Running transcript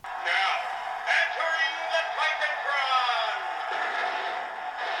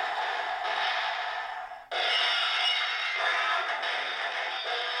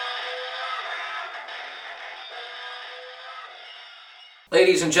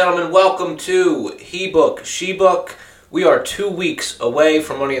Ladies and gentlemen, welcome to He Book, She Book. We are 2 weeks away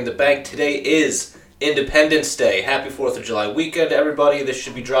from Money in the Bank. Today is Independence Day. Happy 4th of July weekend, everybody. This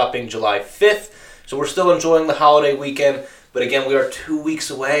should be dropping July 5th, so we're still enjoying the holiday weekend. But again, we are 2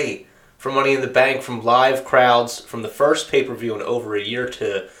 weeks away from Money in the Bank, from live crowds, from the first pay-per-view in over a year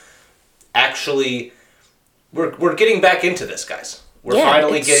to actually... We're getting back into this, guys. We're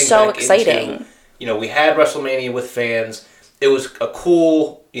finally getting so back exciting. into... we had WrestleMania with fans. It was a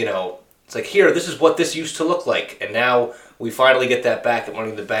cool, it's like, here, this is what this used to look like. And now we finally get that back at Money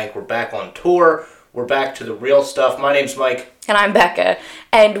in the Bank. We're back on tour. We're back to the real stuff. My name's Mike. And I'm Becca.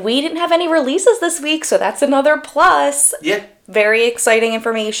 And we didn't have any releases this week, so that's another plus. Yeah. Very exciting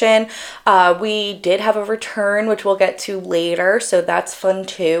information. We did have a return, which we'll get to later, so that's fun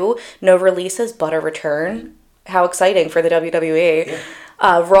too. No releases, but a return. How exciting for the WWE. Yeah.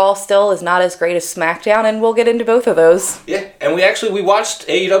 Raw still is not as great as SmackDown, and we'll get into both of those. Yeah, and we watched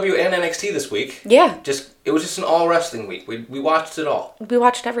AEW and NXT this week. Yeah. It was just an all wrestling week. We watched it all. We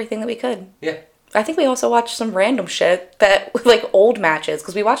watched everything that we could. Yeah. I think we also watched some random shit like old matches,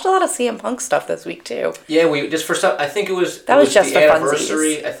 because we watched a lot of CM Punk stuff this week too. Yeah, I think it was just the for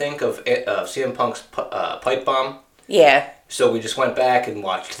anniversary, funsies. I think, of CM Punk's pipe bomb. Yeah. So we just went back and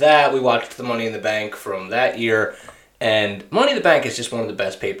watched that. We watched the Money in the Bank from that year. And Money in the Bank is just one of the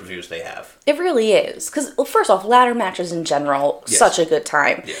best pay-per-views they have. It really is. Because, first off, ladder matches in general, Yes. such a good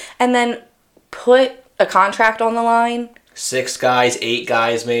time. Yeah. And then put a contract on the line. 6 guys, 8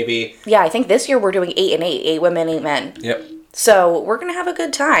 guys, maybe. Yeah, I think this year we're doing 8 and 8. 8 women, 8 men. Yep. So we're going to have a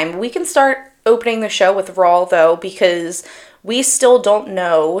good time. We can start opening the show with Raw, though, because we still don't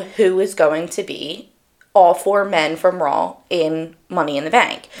know who is going to be all 4 men from Raw in Money in the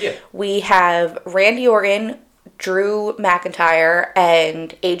Bank. Yeah. We have Randy Orton, Drew McIntyre,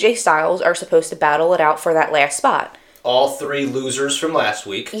 and AJ Styles are supposed to battle it out for that last spot. All 3 losers from last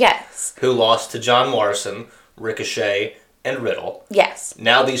week. Yes. Who lost to John Morrison, Ricochet, and Riddle. Yes.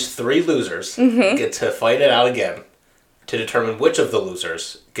 Now these 3 losers get to fight it out again to determine which of the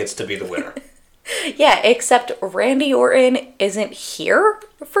losers gets to be the winner. Yeah, except Randy Orton isn't here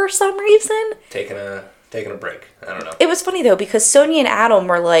for some reason. Taking a break. I don't know. It was funny, though, because Sonya and Adam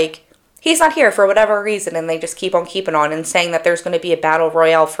were like, he's not here for whatever reason, and they just keep on keeping on and saying that there's going to be a battle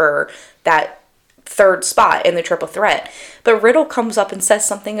royale for that 3rd spot in the triple threat. But Riddle comes up and says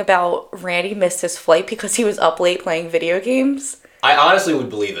something about Randy missed his flight because he was up late playing video games. I honestly would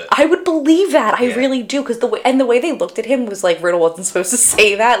believe it. I would believe that. I Yeah. really do, because the way they looked at him was like Riddle wasn't supposed to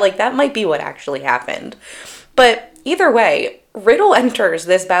say that. Like, that might be what actually happened. But either way, Riddle enters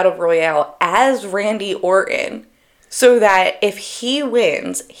this battle royale as Randy Orton, so that if he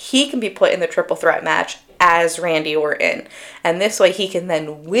wins, he can be put in the triple threat match as Randy Orton. And this way he can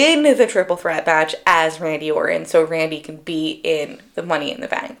then win the triple threat match as Randy Orton, so Randy can be in the Money in the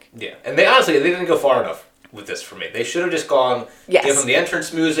Bank. Yeah, and they didn't go far enough with this for me. They should have just gone, Yes. give him the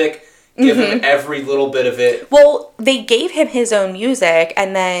entrance music, give him every little bit of it. Well, they gave him his own music,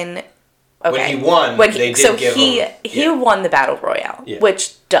 and then... Okay. When he won, they did give him... He won the Battle Royale,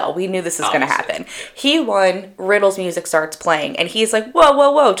 which, we knew this was going to happen. Yeah. He won, Riddle's music starts playing, and he's like,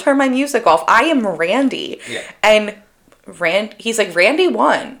 whoa, turn my music off. I am Randy. Yeah. And he's like, Randy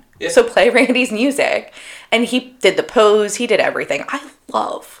won, so play Randy's music. And he did the pose, he did everything. I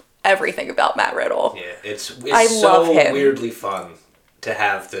love everything about Matt Riddle. Yeah, it's I love so him. weirdly fun to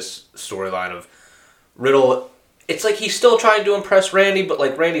have this storyline of Riddle. It's like he's still trying to impress Randy, but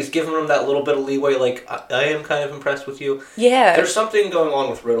like Randy's giving him that little bit of leeway, like, I am kind of impressed with you. Yeah. There's something going on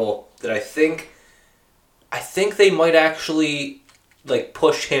with Riddle that I think they might actually like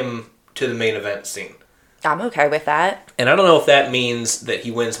push him to the main event scene. I'm okay with that. And I don't know if that means that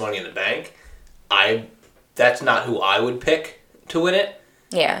he wins Money in the Bank. That's not who I would pick to win it.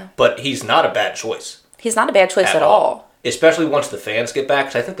 Yeah. But he's not a bad choice. He's not a bad choice at all. Especially once the fans get back,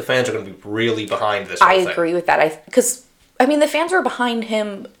 because I think the fans are going to be really behind this whole I thing. agree with that. Because the fans were behind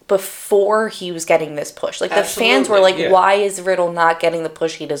him before he was getting this push. Like, the fans were like, why is Riddle not getting the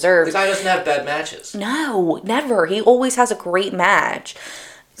push he deserves? The guy doesn't have bad matches. No, never. He always has a great match.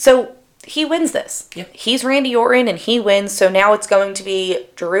 So, he wins this. Yeah. He's Randy Orton, and he wins. So now it's going to be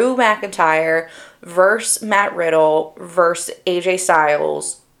Drew McIntyre versus Matt Riddle versus AJ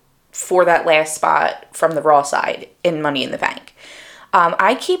Styles for that last spot from the Raw side in Money in the Bank.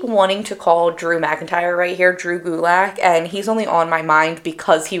 I keep wanting to call Drew McIntyre right here Drew Gulak, and he's only on my mind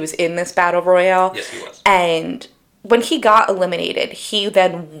because he was in this Battle Royale. Yes, he was. And when he got eliminated, he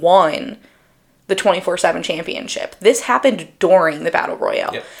then won the 24/7 championship. This happened during the Battle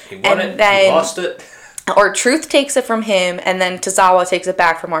Royale. Yep. He won it, he lost it. R-Truth takes it from him, and then Tozawa takes it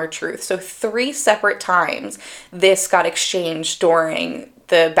back from R-Truth. So 3 separate times this got exchanged during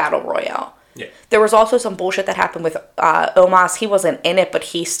the Battle Royale. Yeah. There was also some bullshit that happened with Omos. He wasn't in it, but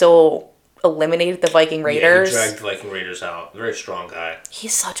he still eliminated the Viking Raiders. Yeah, he dragged the Viking Raiders out. Very strong guy.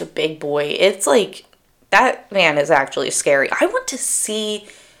 He's such a big boy. It's like, that man is actually scary. I want to see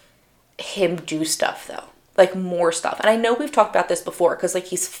him do stuff, though. Like, more stuff. And I know we've talked about this before, because, like,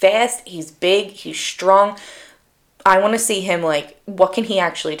 he's fast, he's big, he's strong. I want to see him, like, what can he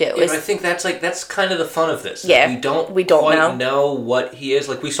actually do? Yeah, but I think that's kind of the fun of this. Yeah, we don't quite know what he is.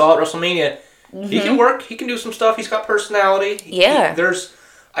 Like, we saw at WrestleMania, he can work, he can do some stuff, he's got personality. Yeah.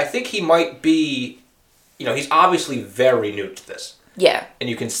 I think he might be, he's obviously very new to this. Yeah. And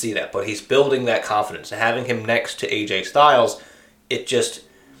you can see that, but he's building that confidence. And having him next to AJ Styles, it just,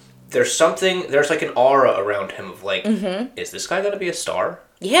 there's like an aura around him of like, is this guy going to be a star?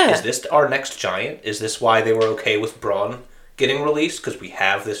 Yeah. Is this our next giant? Is this why they were okay with Braun getting released? Because we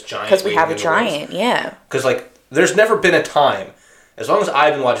have this giant. Because we have a giant, yeah. Because, like, there's never been a time, as long as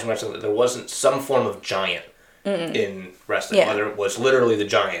I've been watching wrestling, that there wasn't some form of giant in wrestling. Yeah. Whether it was literally the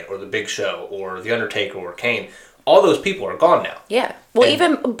Giant, or the Big Show, or the Undertaker, or Kane. All those people are gone now. Yeah. Well, And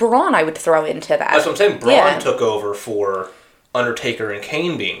even Braun I would throw into that. that's what I'm saying. Braun Yeah. took over for Undertaker and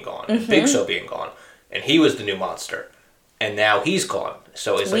Kane being gone, and Big Show being gone, and he was the new monster. And now he's gone.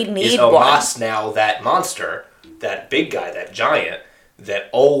 So is Omos now that monster, that big guy, that giant, that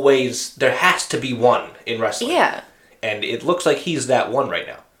always, there has to be one in wrestling. Yeah. And it looks like he's that one right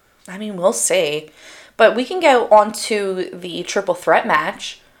now. I mean, we'll see. But we can go on to the triple threat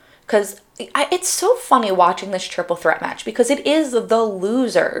match, because it's so funny watching this triple threat match, because it is the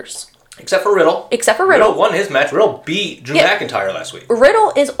losers. Except for Riddle. Riddle won his match. Riddle beat Drew McIntyre last week.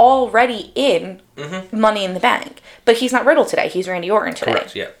 Riddle is already in Money in the Bank. But he's not Riddle today. He's Randy Orton today.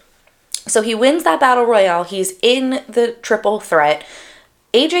 Correct, yeah. So he wins that Battle Royale. He's in the triple threat.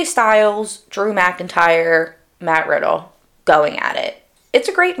 AJ Styles, Drew McIntyre, Matt Riddle going at it. It's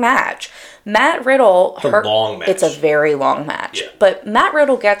a great match. Matt Riddle... It's a long match. It's a very long match. Yeah. But Matt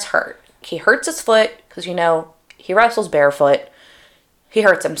Riddle gets hurt. He hurts his foot because, he wrestles barefoot. He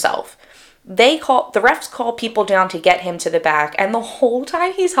hurts himself. The refs call people down to get him to the back, and the whole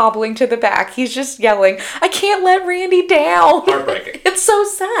time he's hobbling to the back, he's just yelling, "I can't let Randy down." Heartbreaking. It's so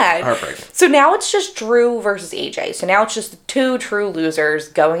sad. Heartbreaking. So now it's just Drew versus AJ. So now it's just the 2 true losers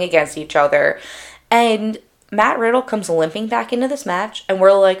going against each other. And Matt Riddle comes limping back into this match, and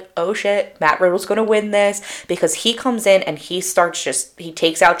we're like, oh shit, Matt Riddle's gonna win this, because he comes in and he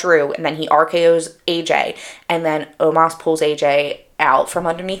takes out Drew, and then he RKOs AJ, and then Omos pulls AJ out from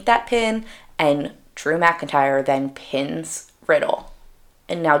underneath that pin, and Drew McIntyre then pins Riddle.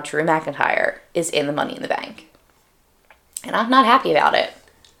 And now Drew McIntyre is in the Money in the Bank. And I'm not happy about it.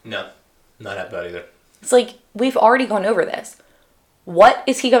 No, not happy about either. It's like, we've already gone over this. What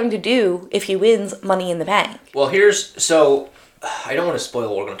is he going to do if he wins Money in the Bank? Well, I don't want to spoil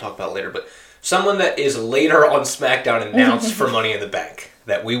what we're going to talk about later, but someone that is later on SmackDown announced for Money in the Bank,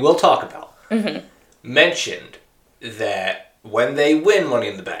 that we will talk about, mentioned that when they win Money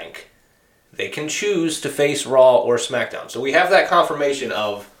in the Bank, they can choose to face Raw or SmackDown. So we have that confirmation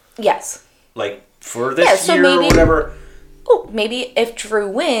of... Yes. Like, for this year or whatever... Oh, maybe if Drew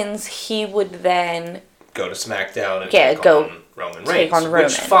wins, he would then... go to SmackDown and take on Roman Reigns.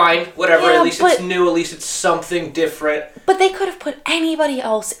 Which, fine, whatever, at least it's new, at least it's something different. But they could have put anybody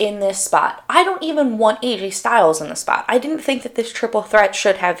else in this spot. I don't even want AJ Styles in the spot. I didn't think that this triple threat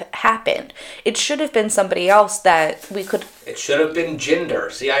should have happened. It should have been somebody else that we could... It should have been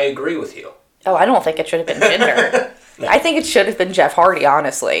Jinder. See, I agree with you. Oh, I don't think it should have been Jinder. No. I think it should have been Jeff Hardy,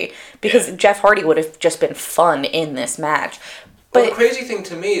 honestly. Because Jeff Hardy would have just been fun in this match. But the crazy thing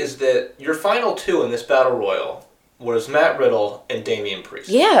to me is that your final 2 in this Battle Royal was Matt Riddle and Damian Priest.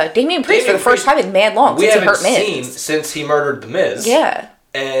 Yeah, Damian Priest for the first time in mad long since he hurt Miz. We haven't seen since he murdered the Miz. Yeah.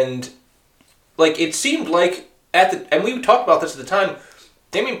 And, like, it seemed like, and we talked about this at the time,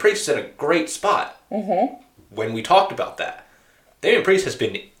 Damian Priest is in a great spot. When we talked about that. Damian Priest has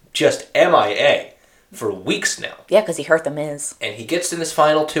been just MIA for weeks now. Yeah, because he hurt the Miz. And he gets in this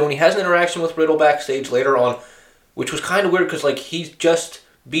final 2, and he has an interaction with Riddle backstage later on, which was kind of weird because, like, he just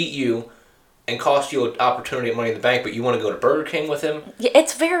beat you and cost you an opportunity at Money in the Bank, but you want to go to Burger King with him? Yeah,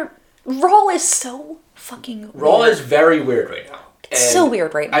 it's very... Raw is so fucking weird. Raw is very weird right now. It's so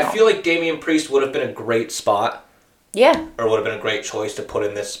weird right now. I feel like Damian Priest would have been a great spot. Yeah. Or would have been a great choice to put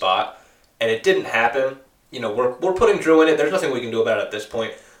in this spot. And it didn't happen. We're putting Drew in it. There's nothing we can do about it at this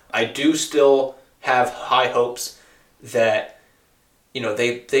point. I do still have high hopes that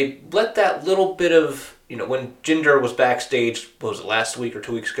they let that little bit of, when Jinder was backstage, what was it, last week or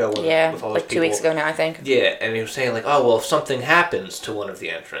 2 weeks ago? With all those like 2 weeks ago now, I think. Yeah, and he was saying, like, oh, well, if something happens to one of the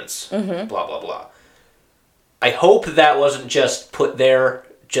entrants, blah, blah, blah. I hope that wasn't just put there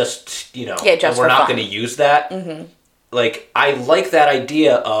just, just and we're for not fun. going to use that. Mm-hmm. Like, I like that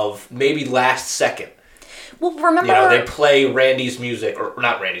idea of maybe last second. Well, remember... they play Randy's music, or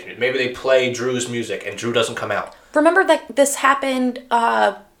not Randy's music, maybe they play Drew's music, and Drew doesn't come out. Remember that this happened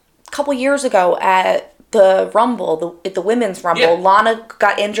a couple years ago at the Rumble, the Women's Rumble. Yeah. Lana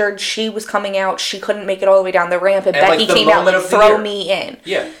got injured, she was coming out, she couldn't make it all the way down the ramp, and Becky like, came out and throw me in.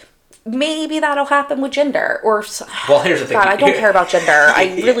 Yeah. Maybe that'll happen with Jinder. Well, here's the thing. God, I don't care about Jinder.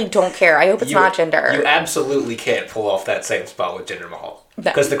 I really don't care. I hope it's not Jinder. You absolutely can't pull off that same spot with Jinder Mahal.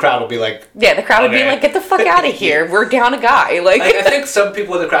 Because the crowd will be like... Yeah, the crowd would be like, get the fuck out of here. We're down a guy. Like, I think some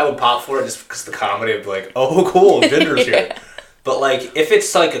people in the crowd would pop for it just because the comedy would be like, oh, cool, Jinder's here. But, like, if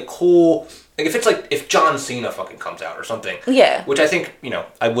it's like a cool... Like, if it's like, if John Cena fucking comes out or something. Yeah. Which I think,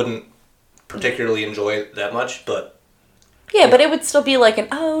 I wouldn't particularly enjoy that much, but... Yeah, but it would still be like an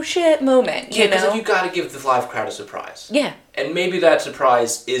oh shit moment, Yeah, because you gotta give the live crowd a surprise. Yeah. And maybe that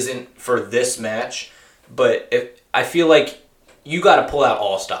surprise isn't for this match, but I feel like you gotta pull out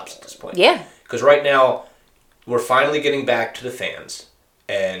all stops at this point. Yeah. Because right now, we're finally getting back to the fans,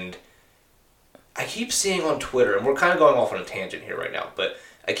 and I keep seeing on Twitter, and we're kind of going off on a tangent here right now, but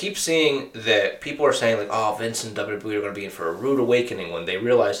I keep seeing that people are saying, like, oh, Vince and WWE are going to be in for a rude awakening when they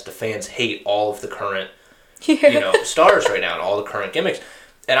realize the fans hate all of the current stars right now and all the current gimmicks.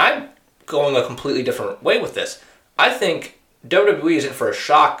 And I'm going a completely different way with this. I think WWE is in for a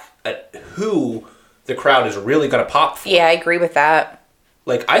shock at who the crowd is really going to pop for. Yeah, I agree with that.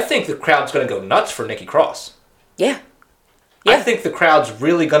 Like, I think the crowd's going to go nuts for Nikki Cross. Yeah. I think the crowd's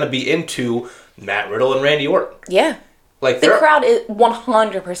really going to be into Matt Riddle and Randy Orton. Yeah. Like, the crowd is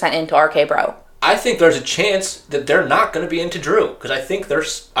 100% into RK Bro. I think there's a chance that they're not going to be into Drew because I think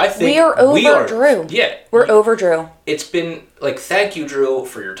we are over Drew. Yeah, we're over Drew. It's been like, thank you, Drew,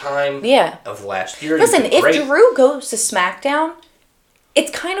 for your time. Yeah. Of the last year. Listen, if Drew goes to SmackDown,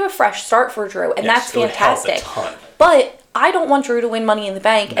 it's kind of a fresh start for Drew, and that's fantastic. It would help a ton. But I don't want Drew to win Money in the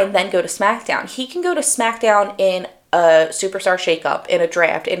Bank and then go to SmackDown. He can go to SmackDown in a Superstar Shakeup, in a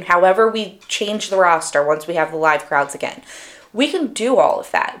draft, in however we change the roster once we have the live crowds again. We can do all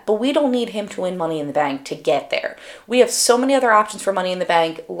of that, but we don't need him to win Money in the Bank to get there. We have so many other options for Money in the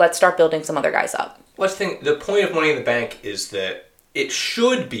Bank. Let's start building some other guys up. The point of Money in the Bank is that it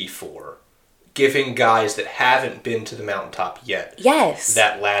should be for giving guys that haven't been to the mountaintop yet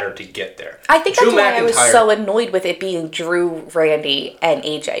that ladder to get there. I think that's why I was so annoyed with it being Drew, Randy, and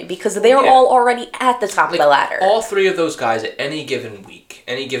AJ, because they're all already at the top of the ladder. All three of those guys at any given week,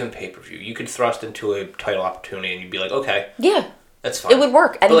 any given pay-per-view, you could thrust into a title opportunity and you'd be like, okay. Yeah. That's fine. It would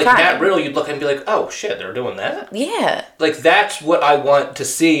work anytime. But like Matt Riddle, you'd look and be like, oh shit, they're doing that? Yeah. Like, that's what I want to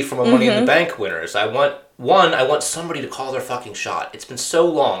see from a Money in the Bank winner. Is I want somebody to call their fucking shot. It's been so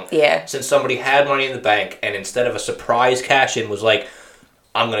long since somebody had Money in the Bank and instead of a surprise cash-in was like,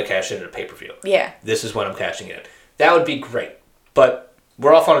 I'm going to cash in at a pay-per-view. Yeah. This is when I'm cashing in. That would be great. But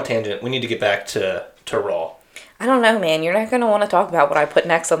we're off on a tangent. We need to get back to Raw. I don't know, man. You're not going to want to talk about what I put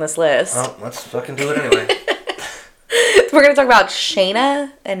next on this list. Well, let's fucking do it anyway. We're going to talk about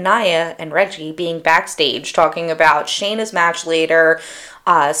Shayna and Nia and Reggie being backstage talking about Shayna's match later,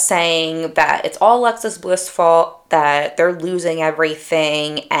 saying that it's all Alexis Bliss' fault, that they're losing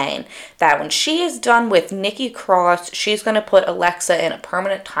everything, and that when she is done with Nikki Cross, she's going to put Alexa in a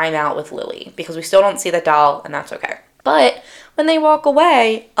permanent timeout with Lily, because we still don't see the doll, and that's okay. But when they walk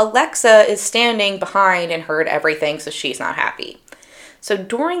away, Alexa is standing behind and heard everything, so she's not happy. So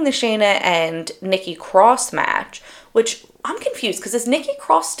during the Shayna and Nikki Cross match, which I'm confused, because is Nikki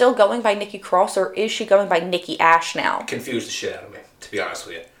Cross still going by Nikki Cross, or is she going by Nikki Ash now? Confused the shit out of me, to be honest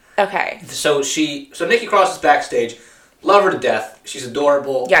with you. Okay. So Nikki Cross is backstage. Love her to death. She's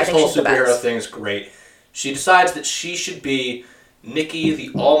adorable. Yeah, this whole superhero thing is great. She decides that she should be Nikki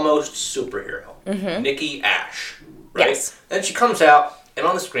the almost superhero. Mm-hmm. Nikki Ash. Right? Yes. Then she comes out, and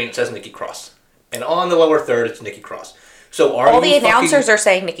on the screen it says Nikki Cross. And on the lower third, it's Nikki Cross. So all the announcers are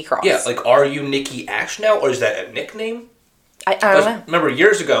saying Nikki Cross. Yeah, like, are you Nikki Ash now, or is that a nickname? I don't know. Remember,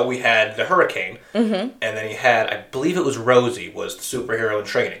 years ago, we had the Hurricane, and then he had, I believe it was Rosie, was the superhero in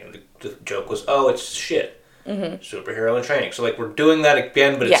training. And the joke was, oh, it's shit. Superhero in training. So, like, we're doing that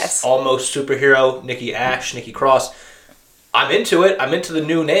again, but it's almost superhero, Nikki Ash, Nikki Cross. I'm into it. I'm into the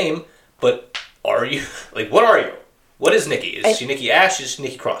new name, but are you, like, what are you? What is Nikki? Is she Nikki Ash? Is she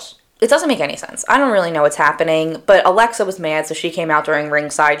Nikki Cross? It doesn't make any sense. I don't really know what's happening, but Alexa was mad, so she came out during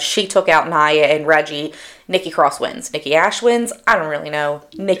ringside. She took out Nia and Reggie. Nikki Cross wins. Nikki Ash wins. I don't really know.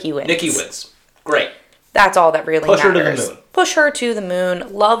 Nikki wins. Nikki wins. Great. That's all that really matters. Push her to the moon. Push her to the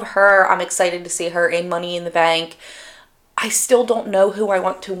moon. Love her. I'm excited to see her in Money in the Bank. I still don't know who I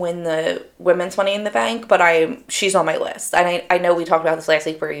want to win the women's Money in the Bank, but she's on my list. And I know we talked about this last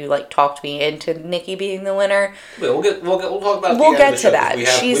week where you like talked me into Nikki being the winner. We'll talk about it. We'll get to that.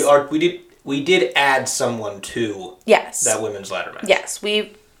 We did add someone to that women's ladder match. Yes,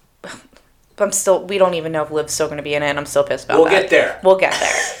 we don't even know if Liv's still going to be in it, and I'm still pissed about that. We'll get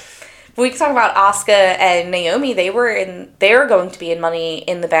there. We can talk about Asuka and Naomi. They're going to be in Money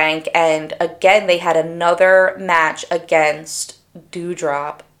in the Bank, and again, they had another match against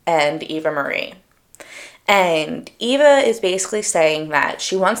Doudrop and Eva Marie. And Eva is basically saying that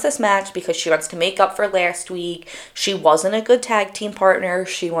she wants this match because she wants to make up for last week. She wasn't a good tag team partner.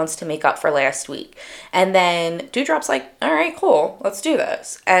 She wants to make up for last week. And then Doudrop's like, all right, cool, let's do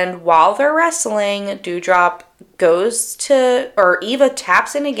this. And while they're wrestling, Eva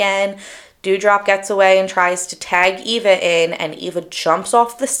taps in again. Doudrop gets away and tries to tag Eva in, and Eva jumps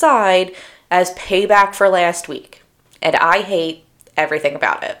off the side as payback for last week. And I hate everything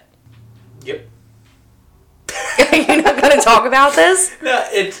about it. Yep. You're not going to talk about this? No,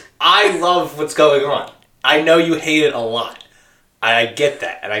 I love what's going on. I know you hate it a lot. I get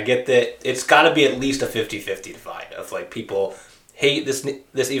that. And I get that it's got to be at least a 50-50 divide of like people hate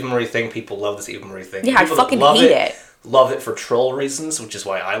this Eva Marie thing, people love this Eva Marie thing. Yeah, people I fucking hate it. Love it for troll reasons, which is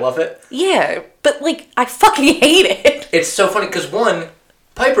why I love it. Yeah, but like, I fucking hate it. It's so funny because one,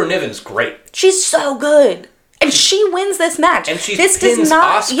 Piper Niven's great. She's so good. And she wins this match. And she pins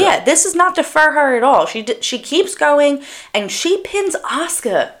Asuka. Yeah, this does not defer her at all. She keeps going, and she pins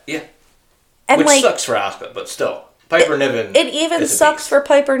Asuka. Yeah. And which sucks for Asuka, but still. Piper Niven. It even sucks for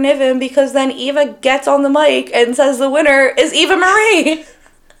Piper Niven because then Eva gets on the mic and says the winner is Eva Marie.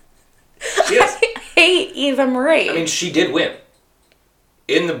 She is. I hate Eva Marie. I mean, she did win.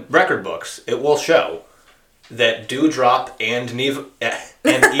 In the record books, it will show that Doudrop and Eva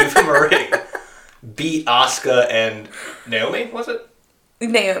Marie beat Asuka and Naomi, was it?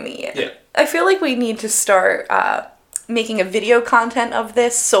 Naomi, yeah. I feel like we need to start making a video content of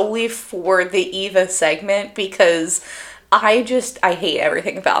this solely for the Eva segment because I hate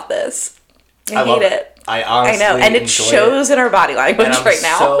everything about this. I hate it. I honestly know, and it shows in our body language right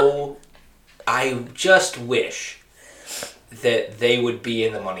now. I just wish that they would be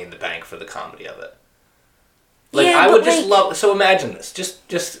in the Money in the Bank for the comedy of it. Like, yeah, I would just love... So imagine this.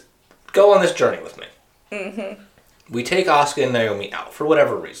 Just go on this journey with me. Mm-hmm. We take Asuka and Naomi out for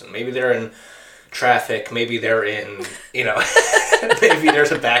whatever reason. Maybe they're in traffic. Maybe they're in, maybe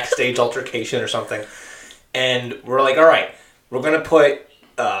there's a backstage altercation or something. And we're like, all right, we're going to put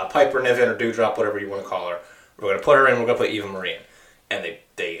Piper Niven or Doudrop, whatever you want to call her. We're going to put her in. We're going to put Eva Marie in. And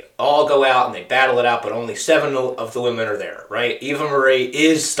they all go out and they battle it out, but only 7 of the women are there, right? Eva Marie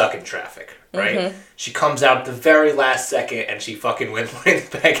is stuck in traffic, right? Mm-hmm. She comes out at the very last second and she fucking wins Money in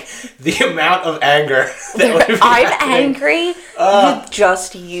the Bank. The amount of anger that would be I'm angry with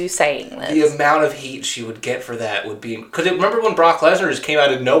just you saying this. The amount of heat she would get for that would be... Because remember when Brock Lesnar just came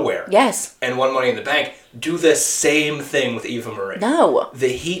out of nowhere? Yes. And won Money in the Bank? Do the same thing with Eva Marie. No. The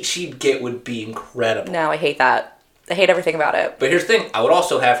heat she'd get would be incredible. No, I hate that. I hate everything about it. But here's the thing. I would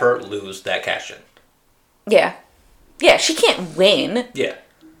also have her lose that cash-in. Yeah. Yeah, she can't win. Yeah.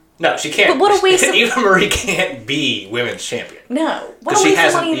 No, she can't. But what a waste of... Eva Marie can't be women's champion. No. Because she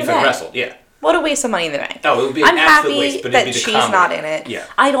hasn't even wrestled. Yeah. What a waste of Money in the Bank. Oh, it would be an absolute waste, but it'd be the she's not in it. Yeah.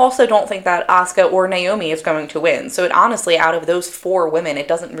 I also don't think that Asuka or Naomi is going to win. So honestly, out of those 4 women, it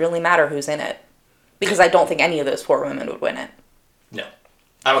doesn't really matter who's in it. Because I don't think any of those 4 women would win it. No.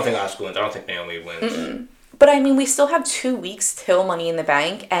 I don't think Asuka wins. I don't think Naomi wins. Mm-mm. But I mean, we still have 2 weeks till Money in the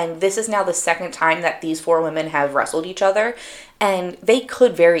Bank, and this is now the second time that these 4 women have wrestled each other, and they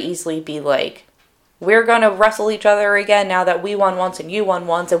could very easily be like, we're going to wrestle each other again now that we won once and you won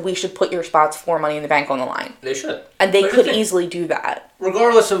once, and we should put your spots for Money in the Bank on the line. They should. And they could easily do that.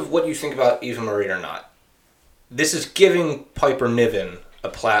 Regardless of what you think about Eva Marie or not, this is giving Piper Niven a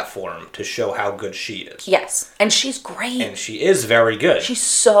platform to show how good she is. Yes. And she's great. And she is very good. She's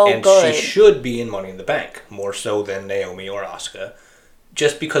so good. And she should be in Money in the Bank, more so than Naomi or Asuka.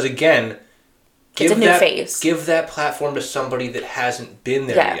 Just because, again, it's a new face. Give that platform to somebody that hasn't been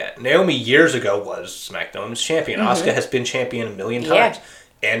there yet. Naomi years ago was SmackDown's champion. Mm-hmm. Asuka has been champion a million times.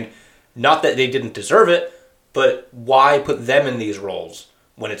 And not that they didn't deserve it, but why put them in these roles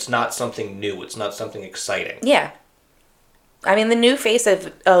when it's not something new, it's not something exciting? Yeah. I mean, the new face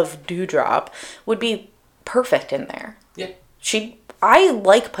of Doudrop would be perfect in there. Yeah. She'd I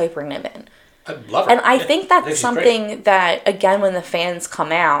like Piper Niven. I love her. And I think that's she's something great. that, again, when the fans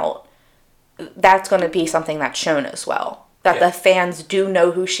come out, that's going to be something that's shown as well. That Yeah. the fans do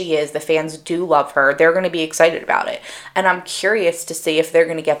know who she is. The fans do love her. They're going to be excited about it. And I'm curious to see if they're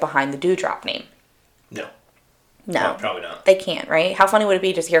going to get behind the Doudrop name. No. No. Probably not. They can't, right? How funny would it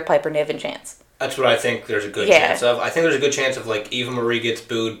be just to hear Piper Niven chants? That's what I think there's a good Yeah. chance of. I think there's a good chance of, like, Eva Marie gets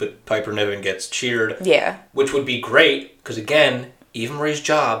booed, but Piper Niven gets cheered. Yeah. Which would be great, because, again, Eva Marie's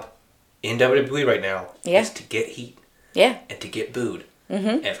job in WWE right now Yeah. is to get heat Yeah. and to get booed.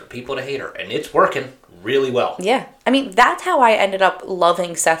 Mm-hmm. And for people to hate her. And it's working really well. Yeah. I mean, that's how I ended up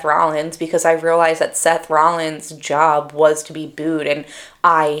loving Seth Rollins, because I realized that Seth Rollins' job was to be booed, and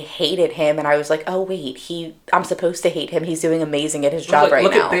I hated him, and I was like, oh, wait, I'm supposed to hate him. He's doing amazing at his job right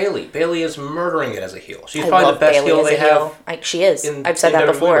look now. At Bayley. Bayley is murdering it as a heel. She's I probably love the best Bayley heel as they a heel. have. Like, she is. I've said in that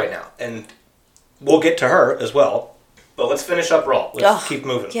WWE before. right now. And we'll get to her as well. But let's finish up Raw. Let's keep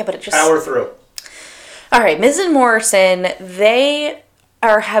moving. Yeah, but it just... Power through. All right, Miz and Morrison, they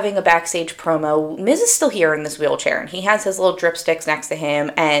are having a backstage promo. Miz is still here in this wheelchair, and he has his little drip sticks next to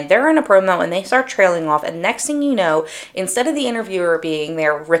him, and they're in a promo, and they start trailing off, and next thing you know, instead of the interviewer being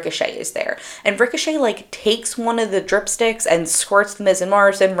there, Ricochet is there. And Ricochet, like, takes one of the drip sticks and squirts Miz and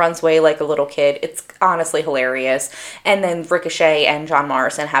Morrison, runs away like a little kid. It's honestly hilarious. And then Ricochet and John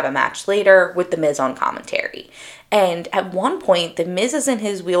Morrison have a match later with the Miz on commentary. And at one point, the Miz is in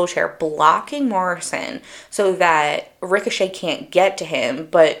his wheelchair blocking Morrison so that Ricochet can't get to him,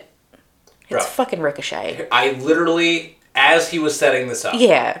 but it's fucking Ricochet. I literally, as he was setting this up,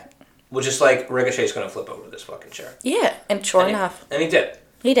 Yeah. was just like, Ricochet's going to flip over this fucking chair. Yeah, and sure enough, And he did.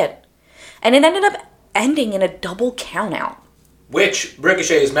 he did. And it ended up ending in a double countout. Which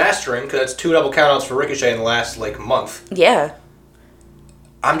Ricochet is mastering, because that's 2 double countouts for Ricochet in the last, like, month. Yeah.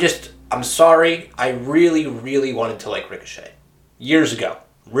 I'm sorry. I really, really wanted to like Ricochet. Years ago.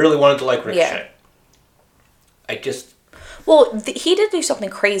 Really wanted to like Ricochet. I just... Well, he did do something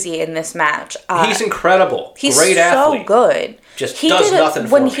crazy in this match. He's incredible. He's Great athlete. so good. Just does nothing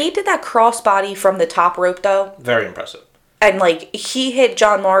for when me. he did that crossbody from the top rope, though, Very impressive. and like he hit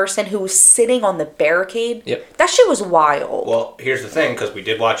John Morrison, who was sitting on the barricade. Yep. That shit was wild. Well, here's the thing, because we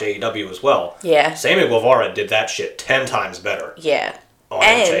did watch AEW as well. Yeah. Sammy Guevara did that shit 10 times better Yeah. on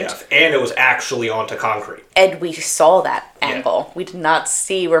MJF. And it was actually onto concrete. And we saw that angle. We did not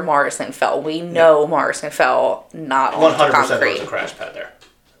see where Morrison fell. We know Morrison fell not onto 100% concrete. there was a crash pad there.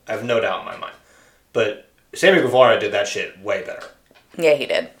 I have no doubt in my mind. But Sammy Guevara did that shit way better. Yeah, he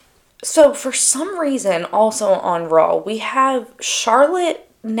did. So for some reason, also on Raw, we have Charlotte,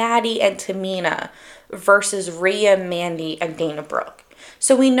 Natty, and Tamina versus Rhea, Mandy, and Dana Brooke.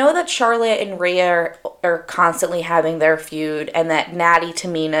 So we know that Charlotte and Rhea are constantly having their feud, and that Natty,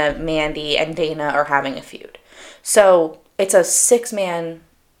 Tamina, Mandy, and Dana are having a feud. So it's a 6-man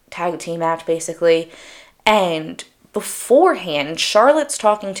tag team match, basically. And beforehand, Charlotte's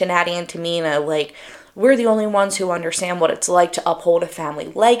talking to Natty and Tamina like, we're the only ones who understand what it's like to uphold a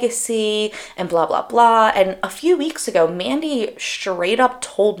family legacy, and blah, blah, blah. And a few weeks ago, Mandy straight up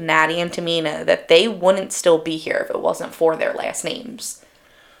told Natty and Tamina that they wouldn't still be here if it wasn't for their last names.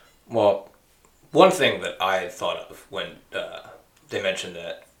 Well, one thing that I thought of when they mentioned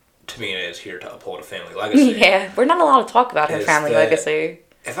that Tamina is here to uphold a family legacy. Yeah, we're not allowed to talk about her is family that legacy.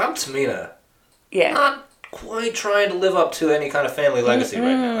 If I'm Tamina, Yeah. not quite trying to live up to any kind of family legacy right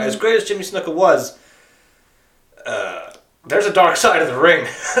now. As great as Jimmy Snuka was, there's a dark side of the ring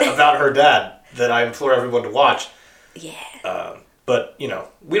about her dad that I implore everyone to watch. Yeah. But, you know,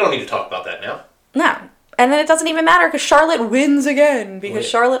 we don't need to talk about that now. No. And then it doesn't even matter because Charlotte wins again because Wait.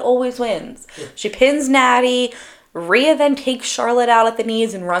 Charlotte always wins. She pins Natty. Rhea then takes Charlotte out at the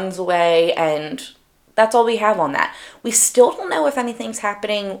knees and runs away, and that's all we have on that. We still don't know if anything's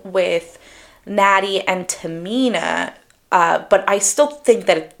happening with Natty and Tamina, but I still think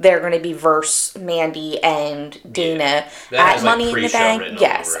that they're going to be verse Mandy and Dana That at has, like, Money in the pre-show Bank. written all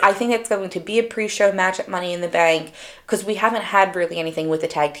Yes, over it. I think it's going to be a pre-show match at Money in the Bank because we haven't had really anything with the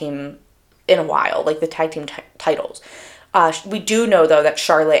tag team in a while, like the tag team titles. We do know, though, that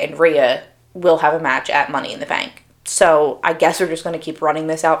Charlotte and Rhea will have a match at Money in the Bank. So I guess we're just going to keep running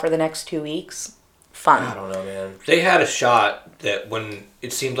this out for the next 2 weeks. Fun. I don't know, man. They had a shot that when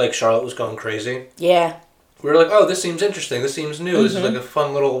it seemed like Charlotte was going crazy, Yeah. we were like, oh, this seems interesting. This seems new. This is like a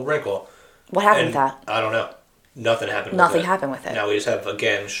fun little wrinkle. What happened And with that? I don't know. Nothing happened Nothing with it. happened with it. Now we just have,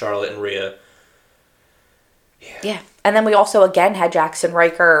 again, Charlotte and Rhea. Yeah. And then we also again had Jackson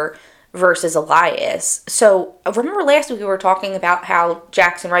Riker versus Elias. So remember last week we were talking about how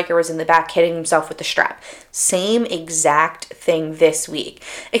Jackson Riker was in the back hitting himself with the strap. Same exact thing this week.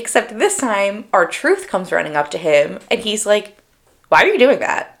 Except this time R-Truth comes running up to him and he's like, why are you doing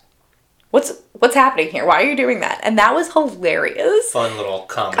that? What's happening here? Why are you doing that? And that was hilarious. Fun little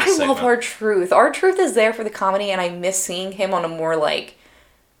comedy I segment. love R-Truth. R-Truth is there for the comedy, and I miss seeing him on a more, like,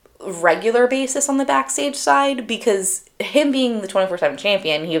 regular basis on the backstage side, because him being the 24/7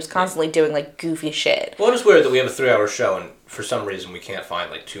 champion, he was constantly doing, like, goofy shit. Well, it's weird that we have a 3-hour show, and for some reason we can't find,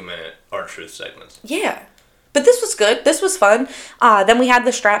 like, 2-minute R-Truth segments. Yeah. But this was good. This was fun. Then we had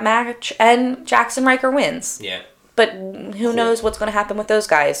the strap match, and Jackson Riker wins. Yeah. But who knows what's going to happen with those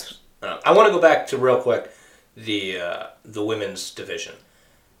guys. I want to go back to, real quick, the women's division.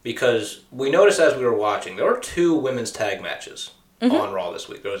 Because we noticed as we were watching, there were 2 women's tag matches on Raw this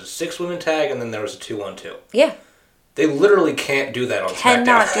week. There was a 6-women tag, and then there was a 2-on-2. Yeah. They literally can't do that on SmackDown.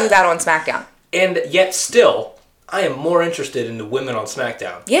 Cannot do that on SmackDown. And yet still, I am more interested in the women on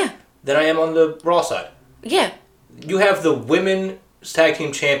SmackDown Yeah. than I am on the Raw side. Yeah. You have the women's tag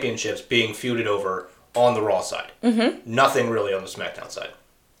team championships being feuded over on the Raw side. Mm-hmm. Nothing really on the SmackDown side.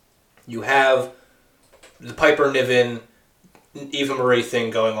 You have the Piper Niven, Eva Marie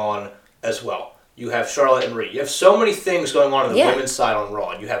thing going on as well. You have Charlotte and Rhea. You have so many things going on the women's side on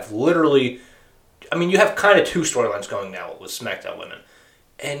Raw. You have literally, you have kind of 2 storylines going now with SmackDown women.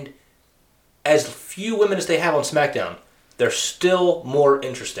 And as few women as they have on SmackDown, they're still more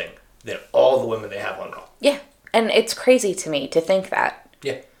interesting than all the women they have on Raw. Yeah. And it's crazy to me to think that.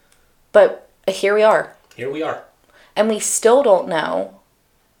 Yeah. But here we are. Here we are. And we still don't know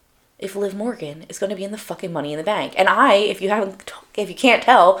if Liv Morgan is going to be in the fucking Money in the Bank. And I, if you can't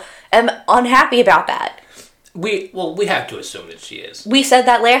tell, am unhappy about that. We have to assume that she is. We said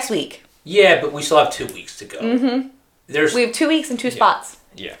that last week. Yeah, but we still have 2 weeks to go. Mm-hmm. We have 2 weeks and 2 spots.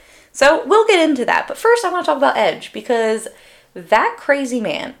 Yeah. So we'll get into that. But first I want to talk about Edge, because that crazy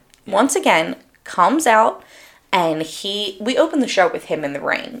man, once again, comes out, and we opened the show with him in the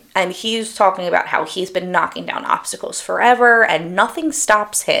ring, and he's talking about how he's been knocking down obstacles forever, and nothing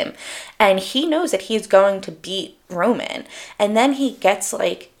stops him, and he knows that he's going to beat Roman. And then he gets,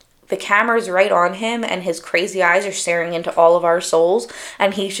 like, the camera's right on him, and his crazy eyes are staring into all of our souls,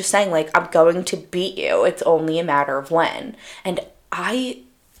 and he's just saying, like, I'm going to beat you. It's only a matter of when. And I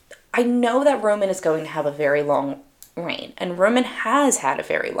know that Roman is going to have a very long reign, and Roman has had a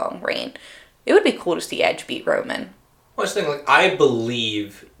very long reign. It would be cool to see Edge beat Roman. Well, I was thinking, I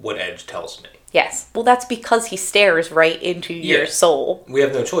believe what Edge tells me. Yes. Well, that's because he stares right into your soul. We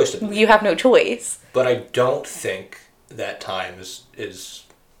have no choice to believe. You have no choice. But I don't think that time is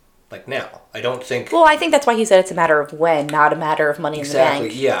like now. I don't think... Well, I think that's why he said it's a matter of when, not a matter of Money in the Bank.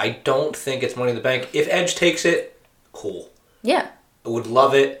 Exactly. Yeah, I don't think it's Money in the Bank. If Edge takes it, cool. Yeah. I would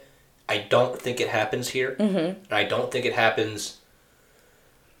love it. I don't think it happens here. Mm-hmm. And I don't think it happens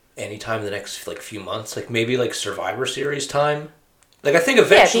anytime in the next, few months. Maybe, Survivor Series time. I think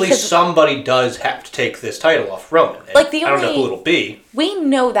eventually somebody does have to take this title off Roman. I don't know who it'll be. We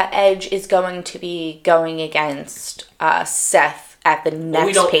know that Edge is going to be going against Seth at the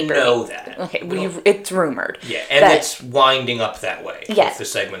next pay-per-view. We don't know that. Okay, it's rumored. Yeah, and it's winding up that way with the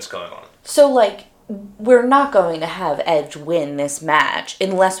segments going on. So, we're not going to have Edge win this match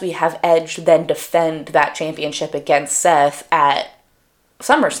unless we have Edge then defend that championship against Seth at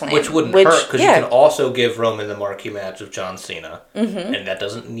SummerSlam. Which wouldn't hurt, because you can also give Roman the marquee match of John Cena, and that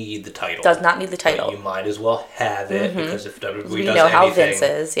doesn't need the title. Does not need the title. But you might as well have it, because if WWE does anything... We know how Vince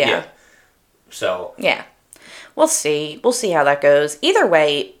is, yeah. So... Yeah. We'll see. We'll see how that goes. Either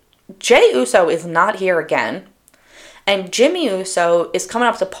way, Jey Uso is not here again, and Jimmy Uso is coming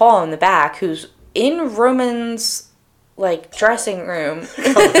up to Paul in the back, who's in Roman's, dressing room.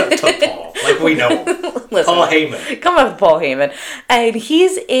 Coming up to Paul. We know him. Listen, Paul Heyman. Coming up to Paul Heyman. And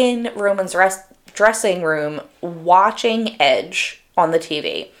he's in Roman's dressing room watching Edge on the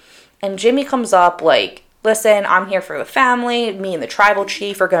TV. And Jimmy comes up listen, I'm here for the family. Me and the tribal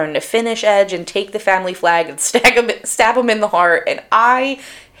chief are going to finish Edge and take the family flag and stab him in the heart. And I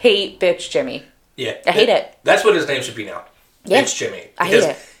hate bitch Jimmy. Yeah. I hate it. That's what his name should be now. Yeah. Bitch Jimmy. I hate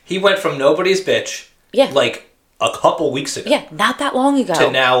it. He went from nobody's bitch, a couple weeks ago. Yeah, not that long ago. To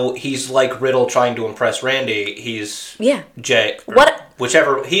now he's like Riddle trying to impress Randy. He's Jay.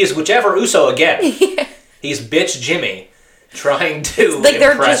 Whichever Uso again. Yeah. He's bitch Jimmy trying to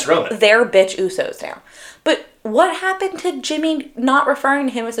impress Roman. They're bitch Usos now. But what happened to Jimmy not referring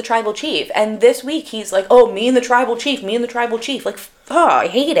to him as the tribal chief? And this week he's like, oh, me and the tribal chief. I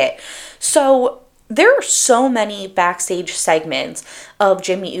hate it. So there are so many backstage segments of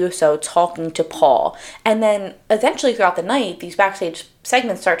Jimmy Uso talking to Paul. And then eventually throughout the night, these backstage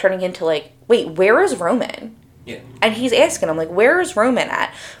segments start turning into wait, where is Roman? Yeah. And he's asking him, like, where is Roman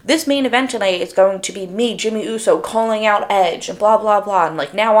at? This main event tonight is going to be me, Jimmy Uso, calling out Edge, and blah, blah, blah. And,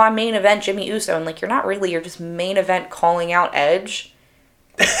 like, now I'm main event Jimmy Uso. And, like, you're not really. You're just main event calling out Edge.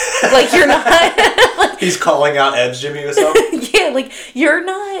 Like, you're not. He's calling out Edge, Jimmy Uso? Yeah, like, you're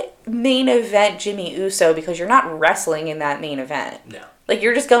not main event Jimmy Uso because you're not wrestling in that main event. No. Like,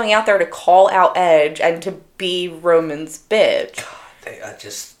 you're just going out there to call out Edge and to be Roman's bitch. God,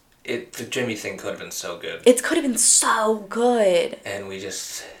 the Jimmy thing could have been so good. It could have been so good. And we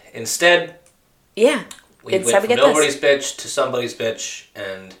instead... Yeah. We went from nobody's bitch to somebody's bitch,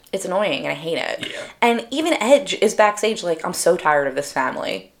 and... It's annoying, and I hate it. Yeah. And even Edge is backstage like, I'm so tired of this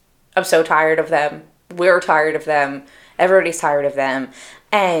family. I'm so tired of them. We're tired of them. Everybody's tired of them.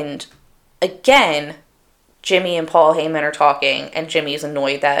 And, again, Jimmy and Paul Heyman are talking, and Jimmy's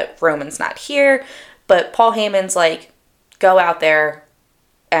annoyed that Roman's not here, but Paul Heyman's like, go out there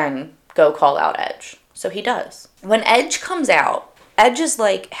and go call out Edge. So he does. When Edge comes out, Edge is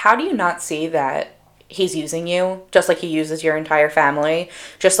like, how do you not see that he's using you, just like he uses your entire family,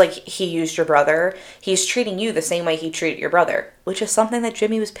 just like he used your brother? He's treating you the same way he treated your brother, which is something that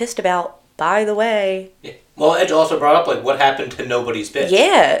Jimmy was pissed about, by the way. Yeah. Well, Edge also brought up, like, what happened to nobody's bitch?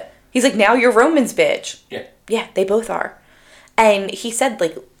 Yeah. He's like, now you're Roman's bitch. Yeah. Yeah, they both are. And he said,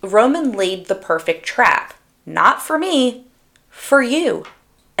 like, Roman laid the perfect trap. Not for me, for you.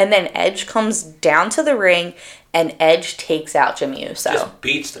 And then Edge comes down to the ring, and Edge takes out Jimmy Uso. Just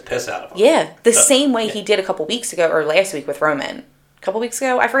beats the piss out of him. Yeah, the same way he did a couple weeks ago, or last week with Roman. A couple weeks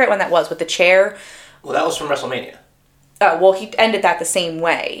ago? I forget when that was, with the chair. Well, that was from WrestleMania. Well, he ended that the same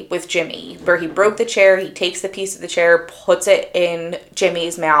way with Jimmy, where he broke the chair, he takes the piece of the chair, puts it in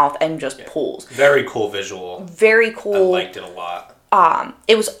Jimmy's mouth, and just pulls. Very cool visual. Very cool. I liked it a lot.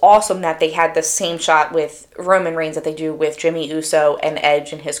 It was awesome that they had the same shot with Roman Reigns that they do with Jimmy Uso and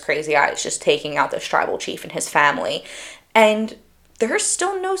Edge and his crazy eyes, just taking out this tribal chief and his family. And there's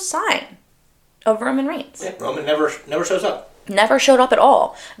still no sign of Roman Reigns. Yeah, Roman never shows up. Never showed up at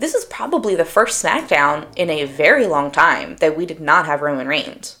all. This is probably the first SmackDown in a very long time that we did not have Roman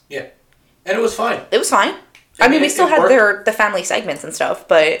Reigns. Yeah. And it was fine. It was fine. I mean, we still had the family segments and stuff,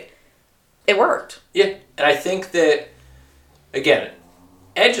 but it worked. Yeah. And I think that, again,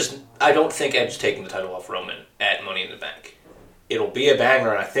 I don't think Edge is taking the title off Roman at Money in the Bank. It'll be a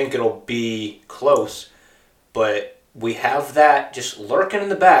banger, and I think it'll be close, but we have that just lurking in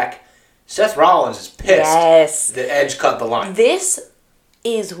the back. Seth Rollins is pissed that Edge cut the line. This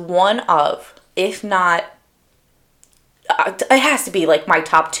is one of, if not, it has to be like my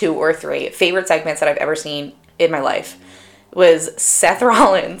top 2 or 3 favorite segments that I've ever seen in my life, was Seth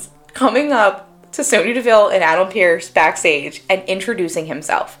Rollins coming up to Sonya Deville and Adam Pearce backstage and introducing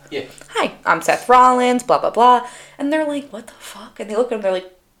himself. Yeah. Hi, I'm Seth Rollins, blah, blah, blah. And they're like, what the fuck? And they look at him, they're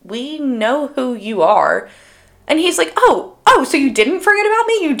like, we know who you are. And he's like, oh, so you didn't forget about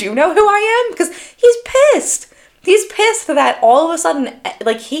me? You do know who I am? Because he's pissed. He's pissed that all of a sudden,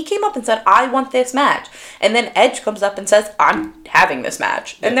 like, he came up and said, I want this match. And then Edge comes up and says, I'm having this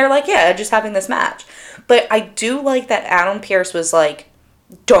match. Yeah. And they're like, yeah, Edge is having this match. But I do like that Adam Pearce was like,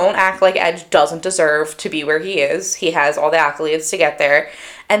 don't act like Edge doesn't deserve to be where he is. He has all the accolades to get there.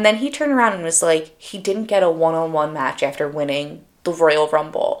 And then he turned around and was like, he didn't get a one-on-one match after winning the Royal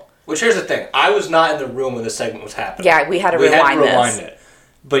Rumble. Which, here's the thing. I was not in the room when this segment was happening. Yeah, we had to rewind it.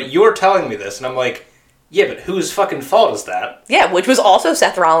 But you're telling me this, and I'm like, yeah, but whose fucking fault is that? Yeah, which was also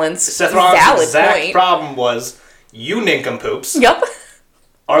Seth Rollins' valid exact problem was, you nincompoops Yep.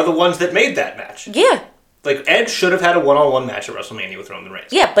 are the ones that made that match. Yeah. Like, Edge should have had a one-on-one match at WrestleMania with Roman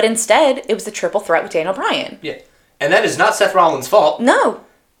Reigns. Yeah, but instead, it was the triple threat with Daniel Bryan. Yeah. And that is not Seth Rollins' fault. No.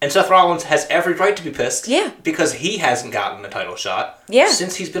 And Seth Rollins has every right to be pissed. Yeah. Because he hasn't gotten a title shot. Yeah.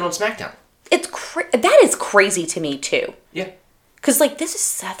 Since he's been on SmackDown. That is crazy to me, too. Yeah. Because, like, this is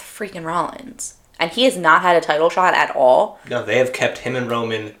Seth freaking Rollins. And he has not had a title shot at all. No, they have kept him and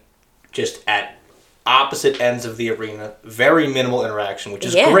Roman just at opposite ends of the arena. Very minimal interaction, which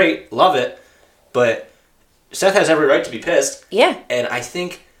is great. Love it. But Seth has every right to be pissed. Yeah. And I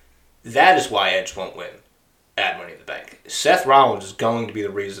think that is why Edge won't win at Money in the Bank. Seth Rollins is going to be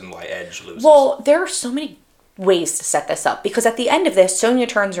the reason why Edge loses. Well, there are so many ways to set this up, because at the end of this, Sonya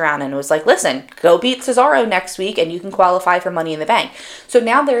turns around and was like, listen, go beat Cesaro next week and you can qualify for Money in the Bank. So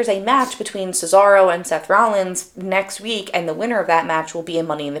now there's a match between Cesaro and Seth Rollins next week, and the winner of that match will be in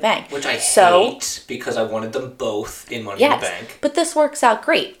Money in the Bank. Which I hate, because I wanted them both in Money in the Bank. But this works out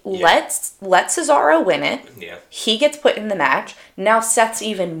great. Yeah. Let Cesaro win it. Yeah. He gets put in the match. Now Seth's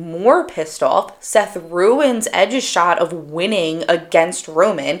even more pissed off. Seth ruins Edge's shot of winning against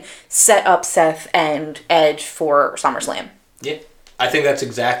Roman, set up Seth and Edge for SummerSlam. Yeah. I think that's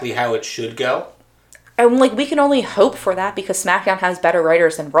exactly how it should go. And, like, we can only hope for that because SmackDown has better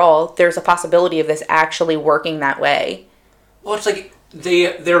writers than Raw. There's a possibility of this actually working that way. Well, it's like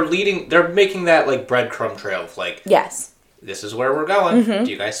they're making that, like, breadcrumb trail of, like, Yes. this is where we're going. Do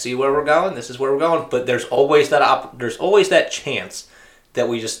you guys see where we're going? This is where we're going. But there's always that chance that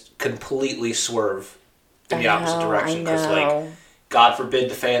we just completely swerve in the opposite direction. Because, like, God forbid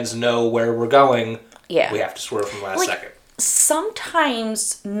the fans know where we're going. Yeah. We have to swerve from the last second.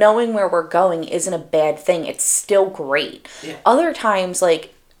 Sometimes knowing where we're going isn't a bad thing. It's still great. Yeah. Other times,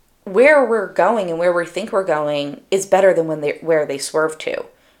 like, where we're going and where we think we're going is better than where they swerve to.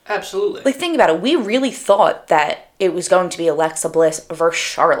 Absolutely. Like, think about it. We really thought that it was going to be Alexa Bliss versus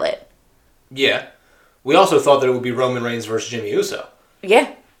Charlotte. Yeah. We also thought that it would be Roman Reigns versus Jimmy Uso.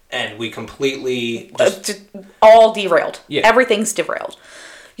 Yeah. And we completely just all derailed. Yeah. Everything's derailed.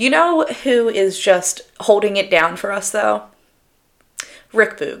 You know who is just holding it down for us, though?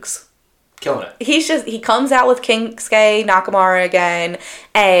 Rick Boogs. killing it. He comes out with Shinsuke Nakamura again,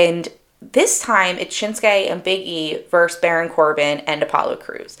 and this time it's Shinsuke and Big E versus Baron Corbin and Apollo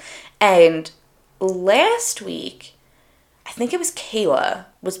Crews. And last week, I think it was Kayla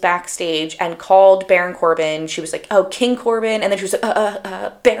was backstage and called Baron Corbin. She was like, "Oh, King Corbin," and then she was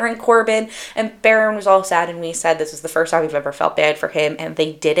like, Baron Corbin." And Baron was all sad, and we said this is the first time we've ever felt bad for him, and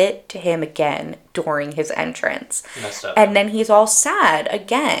they did it to him again during his entrance. Messed up. And then he's all sad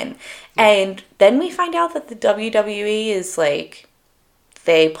again. Yeah. And then we find out that the WWE is like,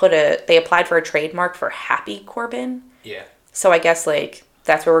 they applied for a trademark for Happy Corbin. Yeah. So I guess like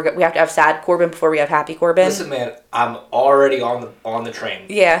that's where we have to have sad Corbin before we have happy Corbin. Listen, man, I'm already on the train.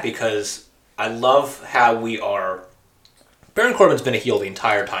 Yeah. Because I love how we are. Baron Corbin's been a heel the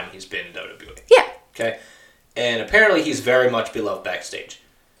entire time he's been in WWE. Yeah. Okay? And apparently he's very much beloved backstage.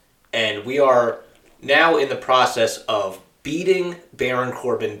 And we are now in the process of beating Baron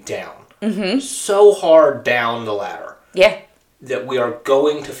Corbin down. Mm-hmm. So hard down the ladder. Yeah. That we are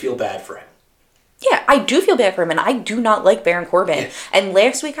going to feel bad for him. Yeah, I do feel bad for him, and I do not like Baron Corbin. Yeah. And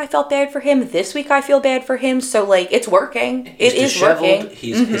last week I felt bad for him. This week I feel bad for him. So, like, it's working. It is working.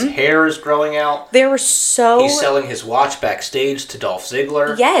 His hair is growing out. He's selling his watch backstage to Dolph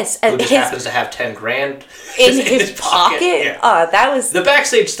Ziggler. Yes. Who just happens to have $10,000 in his pocket. Yeah. That was... The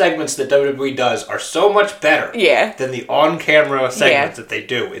backstage segments that WWE does are so much better than the on-camera segments that they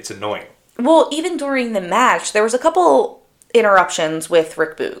do. It's annoying. Well, even during the match, there was a couple interruptions with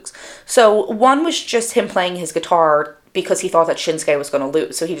Rick Boogs. So one was just him playing his guitar because he thought that Shinsuke was going to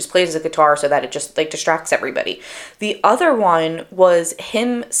lose. So he just plays his guitar so that it just like distracts everybody. The other one was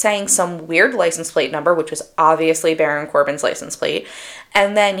him saying some weird license plate number, which was obviously Baron Corbin's license plate.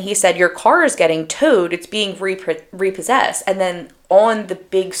 And then he said, "Your car is getting towed. It's being repossessed." And then on the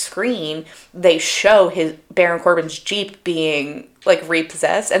big screen, they show his Baron Corbin's Jeep being like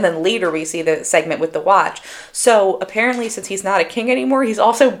repossessed, and then later we see the segment with the watch. So apparently, since he's not a king anymore, he's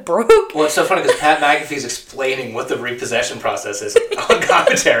also broke. Well, it's so funny because Pat McAfee's explaining what the repossession process is on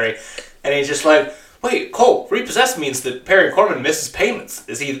commentary, and he's just like, "Wait, Cole, repossessed means that Baron Corbin misses payments.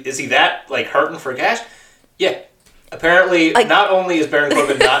 Is he that like hurting for cash?" Yeah. Apparently, like, not only is Baron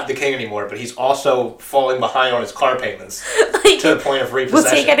Corbin not the king anymore, but he's also falling behind on his car payments like, to the point of repossession.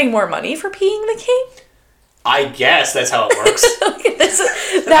 Was he getting more money for being the king? I guess that's how it works.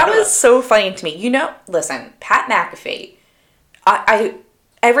 That was so funny to me. You know, listen, Pat McAfee,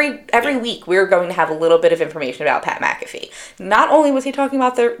 every week we're going to have a little bit of information about Pat McAfee. Not only was he talking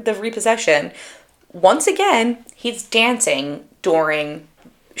about the repossession, once again, he's dancing during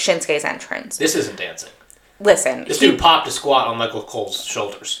Shinsuke's entrance. This isn't dancing. Listen. This dude popped a squat on Michael Cole's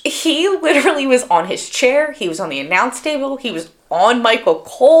shoulders. He literally was on his chair. He was on the announce table. He was on Michael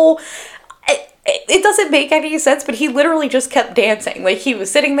Cole. It doesn't make any sense, but he literally just kept dancing. Like, he was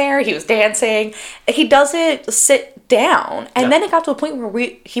sitting there, he was dancing. He doesn't sit down. And then it got to a point where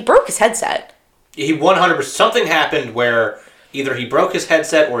he broke his headset. He 100%... Something happened where either he broke his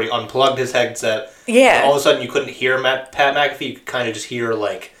headset or he unplugged his headset. Yeah. All of a sudden, you couldn't hear Pat McAfee. You could kind of just hear,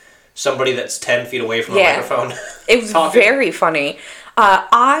 like, somebody that's 10 feet away from a microphone. It was very funny.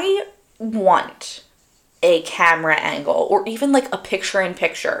 I want a camera angle or even, like, a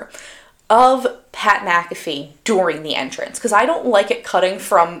picture-in-picture of Pat McAfee during the entrance, because I don't like it cutting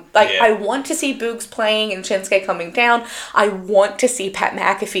from, like, I want to see Boogs playing and Shinsuke coming down. I want to see Pat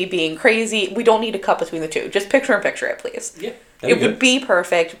McAfee being crazy. We don't need a cut between the two. Just picture-in-picture it, please. Yeah. It would be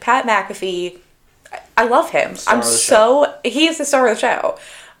perfect. Pat McAfee, I love him. He is the star of the show.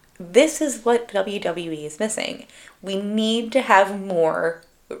 This is what WWE is missing. We need to have more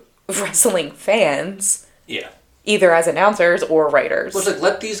wrestling fans. Yeah. Either as announcers or writers. Well, it's like,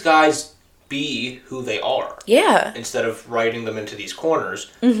 let these guys be who they are. Yeah. Instead of writing them into these corners.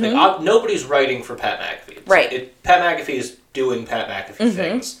 Like, nobody's writing for Pat McAfee. Right. Pat McAfee is doing Pat McAfee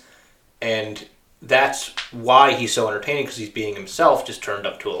things. And that's why he's so entertaining, because he's being himself, just turned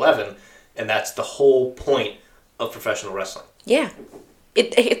up to 11. And that's the whole point of professional wrestling. Yeah.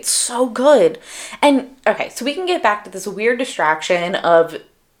 It's so good. And, okay, so we can get back to this weird distraction of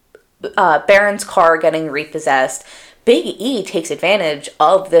Baron's car getting repossessed. Big E takes advantage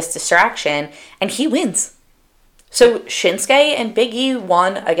of this distraction, and he wins. So Shinsuke and Big E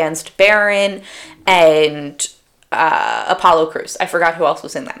won against Baron and Apollo Crews. I forgot who else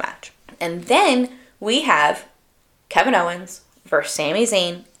was in that match. And then we have Kevin Owens versus Sami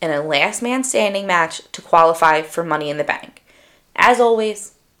Zayn in a last man standing match to qualify for Money in the Bank. As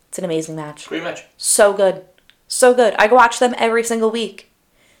always, it's an amazing match. Great match. So good. So good. I watch them every single week.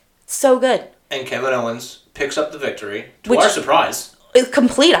 So good. And Kevin Owens picks up the victory, to our surprise. It's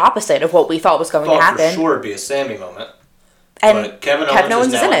complete opposite of what we thought was going to happen. For sure it'd be a Sammy moment. And but Kevin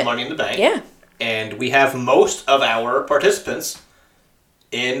Owens is now in Money in the Bank. Yeah. And we have most of our participants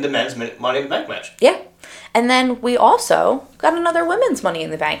in the men's Money in the Bank match. Yeah. And then we also got another women's Money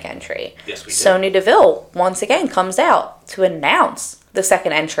in the Bank entry. Yes, we did. Sonya Deville, once again, comes out to announce the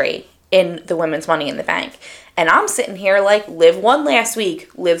second entry in the women's Money in the Bank. And I'm sitting here like, Liv won last week.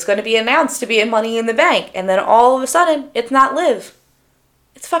 Liv's going to be announced to be in Money in the Bank. And then all of a sudden, it's not Liv.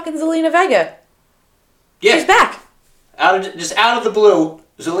 It's fucking Zelina Vega. Yeah. She's back. Out of the blue,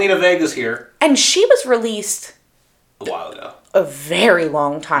 Zelina Vega's here. And she was released a while ago. A very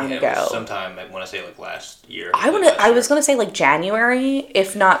long time ago. It was sometime, I want to say, like last year. I was going to say like January,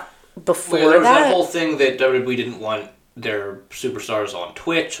 if not before there was that. that whole thing that WWE didn't want their superstars on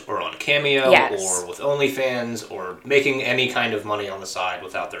Twitch or on Cameo or with OnlyFans or making any kind of money on the side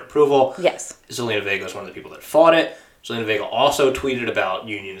without their approval. Yes. Zelina Vega was one of the people that fought it. Zelina Vega also tweeted about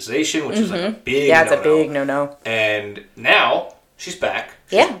unionization, which is like a big no-no. It's a big no-no. And now she's back.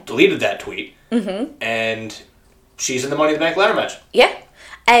 She's deleted that tweet. And she's in the Money in the Bank ladder match. Yeah.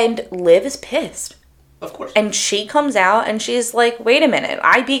 And Liv is pissed. Of course. And she comes out and she's like, wait a minute,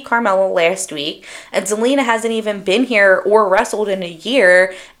 I beat Carmella last week and Zelina hasn't even been here or wrestled in a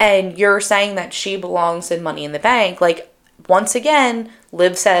year and you're saying that she belongs in Money in the Bank. Like, once again,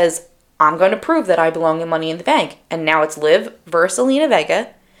 Liv says, I'm going to prove that I belong in Money in the Bank. And now it's Liv versus Zelina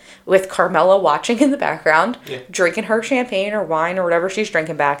Vega with Carmella watching in the background, drinking her champagne or wine or whatever she's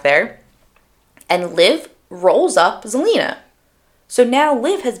drinking back there. And Liv rolls up Zelina. So now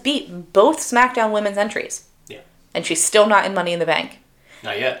Liv has beat both SmackDown women's entries. Yeah. And she's still not in Money in the Bank.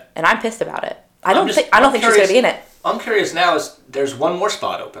 Not yet. And I'm pissed about it. I don't think she's going to be in it. I'm curious now, there's one more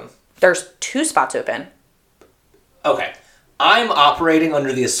spot open. There's 2 spots open. Okay. I'm operating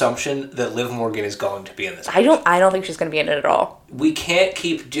under the assumption that Liv Morgan is going to be in this match. I don't think she's going to be in it at all. We can't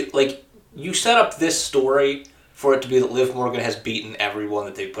keep you set up this story for it to be that Liv Morgan has beaten everyone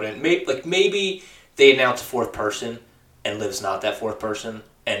that they put in. Maybe they announce a 4th person and Liv's not that 4th person,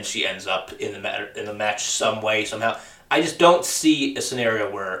 and she ends up in the match some way, somehow. I just don't see a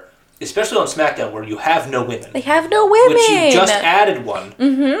scenario where, especially on SmackDown, where you have no women. They have no women! Which you just added one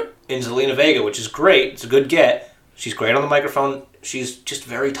in Zelina Vega, which is great. It's a good get. She's great on the microphone. She's just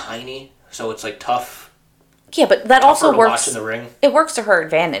very tiny, so it's like tough. Yeah, but that also works. In the ring. It works to her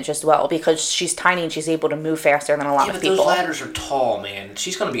advantage as well because she's tiny and she's able to move faster than a lot of people. Those ladders are tall, man.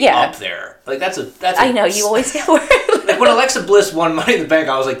 She's going to be up there. Like that's I know you always get worried. Like when Alexa Bliss won Money in the Bank,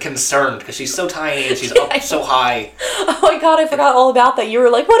 I was like concerned because she's so tiny and she's up so high. Oh my god, I forgot all about that. You were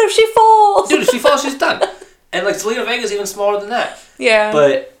like, what if she falls? Dude, if she falls, she's done. And like Zelina Vega's even smaller than that. Yeah.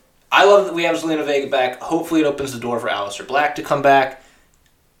 But I love that we have Zelina Vega back. Hopefully, it opens the door for Aleister Black to come back.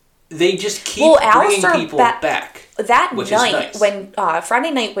 They just keep bringing people back. That night, when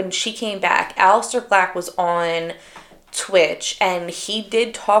Friday night when she came back, Aleister Black was on Twitch, and he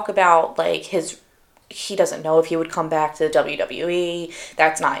did talk about like he doesn't know if he would come back to the WWE.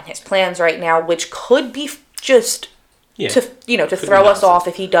 That's not in his plans right now, which could be just to throw us off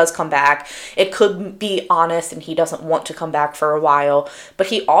if he does come back. It could be honest and he doesn't want to come back for a while. But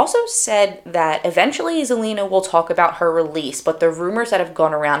he also said that eventually Zelina will talk about her release, but the rumors that have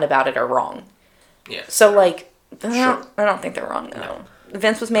gone around about it are wrong. Yeah. So I don't think they're wrong though. No.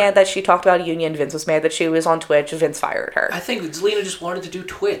 Vince was mad that she talked about a union. Vince was mad that she was on Twitch. Vince fired her. I think Zelina just wanted to do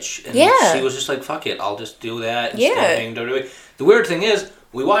Twitch. And she was just like, fuck it, I'll just do that instead of being WWE. The weird thing is,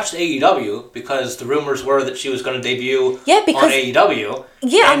 we watched AEW because the rumors were that she was going to debut on AEW.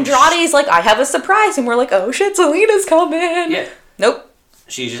 Yeah, Andrade's like, I have a surprise. And we're like, oh shit, Zelina's coming. Yeah. Nope.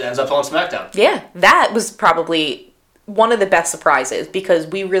 She just ends up on SmackDown. Yeah, that was probably one of the best surprises because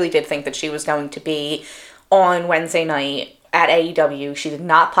we really did think that she was going to be on Wednesday night at AEW. She did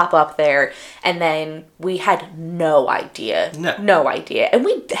not pop up there. And then we had no idea. No idea. And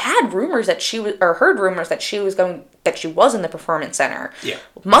we had rumors that she was, or heard rumors that she was in the Performance Center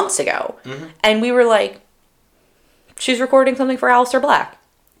months ago. Mm-hmm. And we were like, she's recording something for Aleister Black.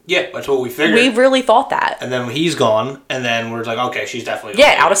 Yeah, that's what we figured. We really thought that. And then he's gone, and then we're like, okay, she's definitely...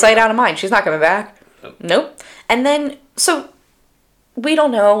 Yeah, out of sight, out of mind. She's not coming back. Nope. And then, so, we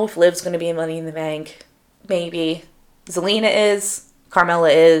don't know if Liv's going to be in Money in the Bank. Maybe. Zelina is.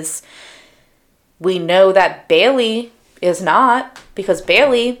 Carmella is. We know that Bayley is not, because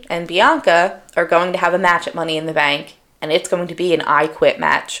Bayley and Bianca are going to have a match at Money in the Bank, and it's going to be an I Quit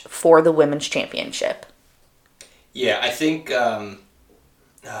match for the Women's Championship. Yeah, I think,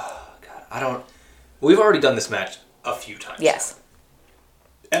 we've already done this match a few times. Yes.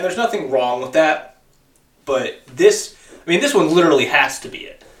 And there's nothing wrong with that, but this one literally has to be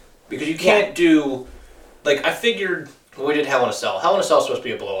it. Because you can't do, like, I figured, we did Hell in a Cell. Hell in a Cell is supposed to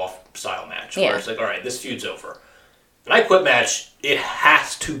be a blow-off style match, where it's like, alright, this feud's over. An I Quit match, it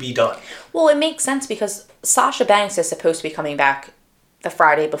has to be done. Well, it makes sense because Sasha Banks is supposed to be coming back the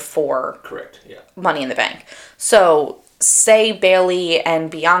Friday before Money in the Bank. So, say Bayley and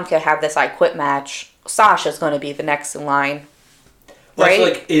Bianca have this I Quit match, Sasha's going to be the next in line.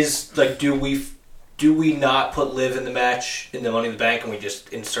 Right? Do we not put Liv in the match in the Money in the Bank and we just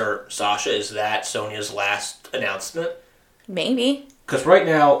insert Sasha? Is that Sonya's last announcement? Maybe. Because right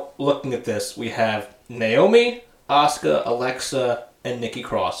now, looking at this, we have Naomi, Asuka, Alexa, and Nikki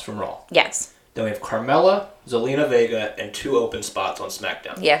Cross from Raw. Yes. Then we have Carmella, Zelina Vega, and 2 open spots on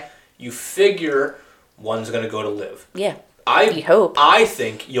SmackDown. Yeah. You figure one's going to go to Liv. Yeah. I hope. I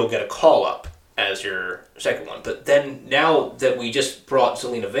think you'll get a call-up as your second one. But then now that we just brought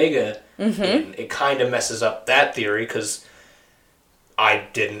Zelina Vega in, it kind of messes up that theory because I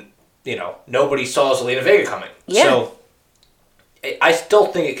didn't, nobody saw Zelina Vega coming. Yeah. So I still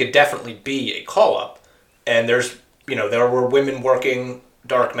think it could definitely be a call-up. And there's, there were women working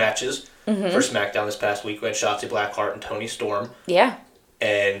dark matches for SmackDown this past week. We had Shotzi Blackheart and Toni Storm. Yeah.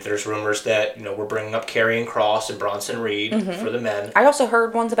 And there's rumors that, we're bringing up Karrion Kross and Bronson Reed for the men. I also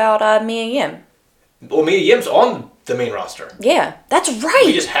heard ones about Mia Yim. Well, Mia Yim's on the main roster. Yeah, that's right.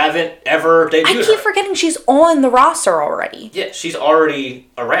 We just haven't ever debuted her. I keep forgetting she's on the roster already. Yeah, she's already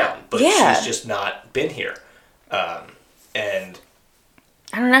around, but she's just not been here. And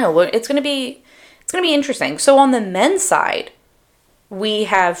I don't know. It's gonna be interesting. So on the men's side, we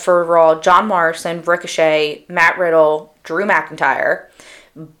have for Raw John Morrison, Ricochet, Matt Riddle, Drew McIntyre.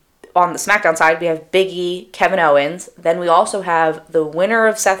 On the SmackDown side, we have Big E, Kevin Owens. Then we also have the winner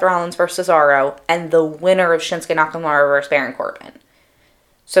of Seth Rollins versus Cesaro and the winner of Shinsuke Nakamura versus Baron Corbin.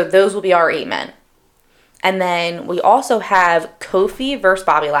 So those will be our 8 men. And then we also have Kofi versus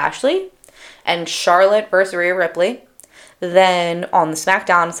Bobby Lashley and Charlotte versus Rhea Ripley. Then on the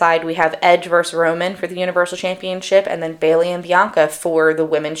SmackDown side, we have Edge versus Roman for the Universal Championship and then Bayley and Bianca for the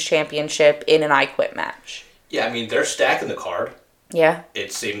Women's Championship in an I Quit match. Yeah, they're stacking the card. Yeah.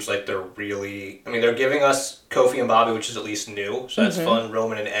 It seems like they're really... they're giving us Kofi and Bobby, which is at least new, so that's fun.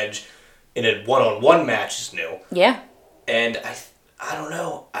 Roman and Edge in a one-on-one match is new. Yeah. And I don't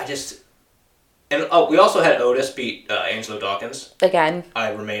know. And we also had Otis beat Angelo Dawkins. Again.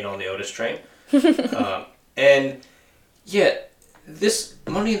 I remain on the Otis train. And, yeah, this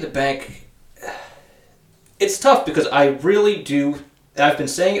Money in the Bank... It's tough because I really do... I've been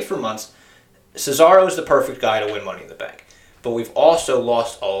saying it for months. Cesaro is the perfect guy to win Money in the Bank. But we've also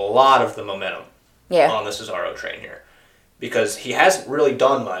lost a lot of the momentum on the Cesaro train here. Because he hasn't really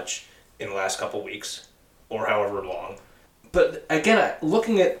done much in the last couple weeks, or however long. But again,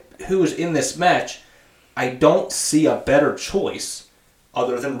 looking at who is in this match, I don't see a better choice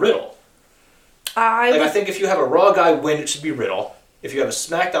other than Riddle. I think if you have a Raw guy win, it should be Riddle. If you have a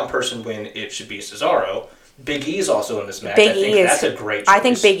SmackDown person win, it should be Cesaro. Big E's also in this match. That's a great choice. I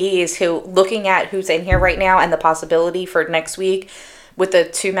think Big E is who, looking at who's in here right now and the possibility for next week with the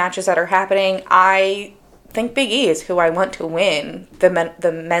 2 matches that are happening, I think Big E is who I want to win the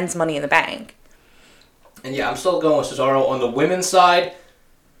men's Money in the Bank. And yeah, I'm still going with Cesaro. On the women's side,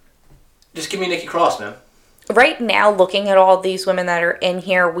 just give me Nikki Cross, man. Right now, looking at all these women that are in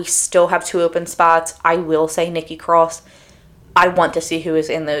here, we still have 2 open spots. I will say Nikki Cross. I want to see who is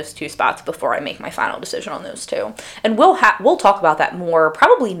in those 2 spots before I make my final decision on those 2. And we'll talk about that more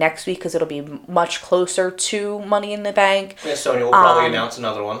probably next week because it'll be much closer to Money in the Bank. Yeah, Sonya will probably announce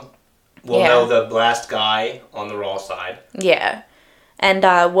another one. We'll know the last guy on the Raw side. Yeah. And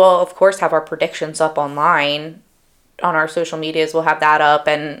we'll, of course, have our predictions up online on our social medias. We'll have that up.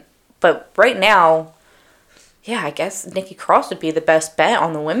 But right now, yeah, I guess Nikki Cross would be the best bet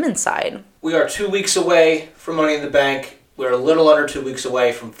on the women's side. We are 2 weeks away from Money in the Bank. we're a little under 2 weeks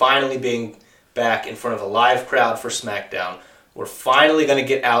away from finally being back in front of a live crowd for SmackDown. We're finally going to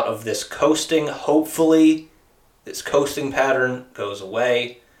get out of this coasting. Hopefully, this coasting pattern goes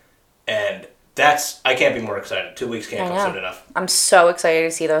away. And I can't be more excited. 2 weeks can't come soon enough. I'm so excited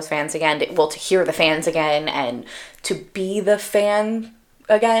to see those fans again. To hear the fans again and to be the fan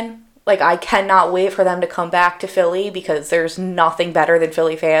again. Like, I cannot wait for them to come back to Philly because there's nothing better than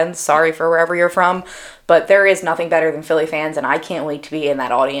Philly fans. Sorry for wherever you're from, but there is nothing better than Philly fans, and I can't wait to be in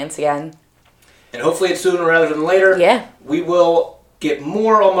that audience again. And hopefully it's sooner rather than later. Yeah. We will get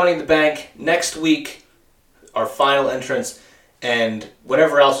more on Money in the Bank next week, our final entrance, and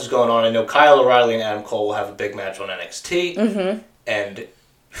whatever else is going on. I know Kyle O'Reilly and Adam Cole will have a big match on NXT. Mm-hmm. And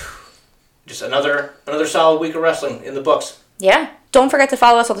just another solid week of wrestling in the books. Yeah. Don't forget to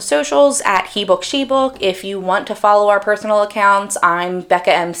follow us on the socials at HeBookSheBook. If you want to follow our personal accounts, I'm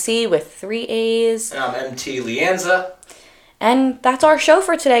Becca MC with 3 A's. And I'm MT Lianza. And that's our show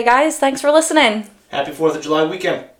for today, guys. Thanks for listening. Happy 4th of July weekend.